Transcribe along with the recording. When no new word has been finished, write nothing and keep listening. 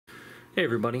Hey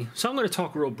everybody, so I'm going to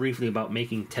talk real briefly about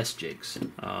making test jigs.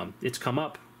 It's come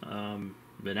up,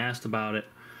 been asked about it.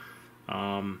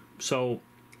 So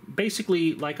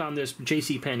basically, like on this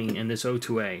JCPenney and this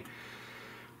O2A,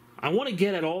 I want to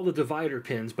get at all the divider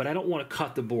pins, but I don't want to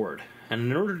cut the board. And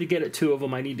in order to get at two of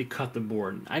them, I need to cut the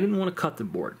board. I didn't want to cut the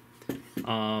board.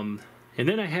 And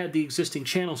then I had the existing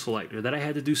channel selector that I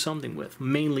had to do something with,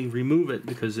 mainly remove it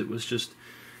because it was just...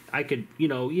 I could,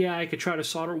 I could try to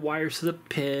solder wires to the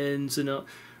pins, and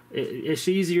it's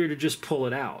easier to just pull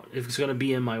it out. If it's going to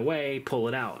be in my way, pull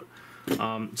it out.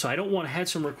 So I don't want to have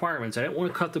some requirements. I didn't want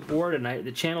to cut the board, and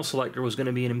the channel selector was going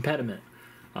to be an impediment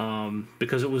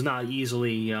because it was not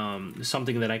easily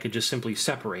something that I could just simply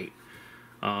separate.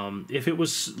 If it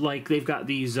was like they've got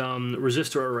these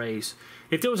resistor arrays,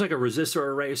 if there was like a resistor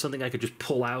array or something I could just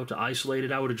pull out to isolate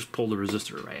it, I would have just pulled the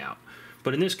resistor array out.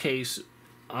 But in this case,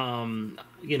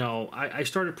 I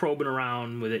started probing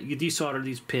around with it. You desolder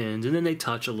these pins, and then they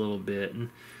touch a little bit, and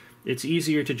it's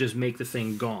easier to just make the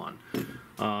thing gone.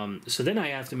 So then I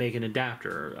have to make an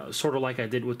adapter, sort of like I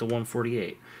did with the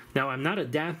 148. Now, I'm not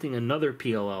adapting another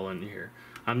PLL in here.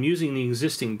 I'm using the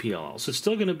existing PLL, so it's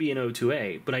still going to be an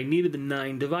O2A, but I needed the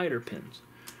 9 divider pins,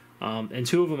 and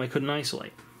 2 of them I couldn't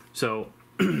isolate. So,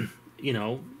 I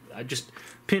just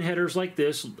pin headers like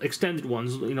this, extended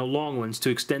ones, long ones to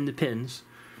extend the pins.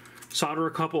 Solder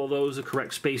a couple of those the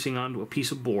correct spacing onto a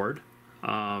piece of board,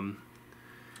 and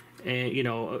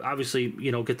obviously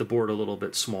get the board a little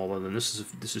bit smaller than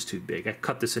this is too big. I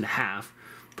cut this in half,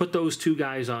 put those 2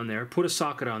 guys on there, put a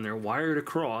socket on there, wire it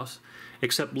across,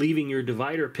 except leaving your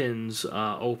divider pins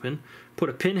open. Put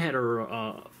a pin header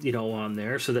on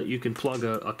there so that you can plug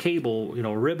a cable,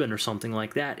 a ribbon or something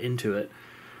like that into it,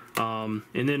 and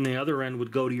then the other end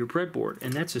would go to your breadboard,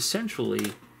 and that's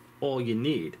essentially all you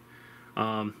need.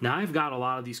 Now I've got a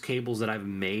lot of these cables that I've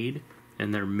made,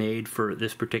 and they're made for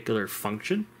this particular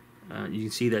function. You can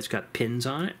see that's got pins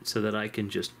on it, so that I can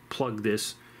just plug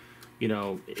this.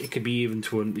 It could be even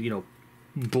to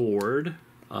a board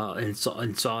and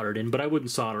soldered in, but I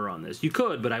wouldn't solder on this. You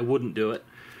could, but I wouldn't do it.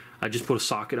 I just put a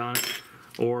socket on it,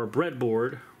 or a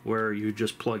breadboard where you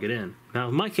just plug it in. Now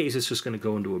in my case, it's just going to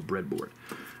go into a breadboard,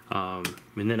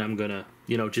 and then I'm gonna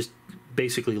just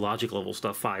basically logic level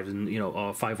stuff, 5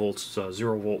 and 5 volts,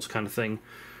 0 volts kind of thing.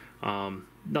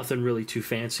 Nothing really too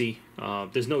fancy.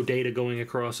 There's no data going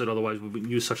across it, otherwise we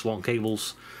wouldn't use such long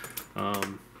cables.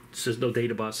 There's no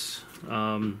data bus.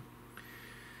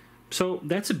 So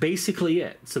that's basically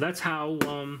it. So that's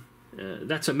how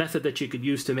that's a method that you could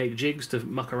use to make jigs to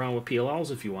muck around with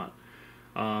PLLs if you want.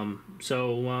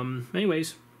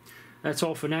 Anyways, that's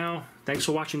all for now. Thanks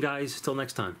for watching, guys. Till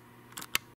next time.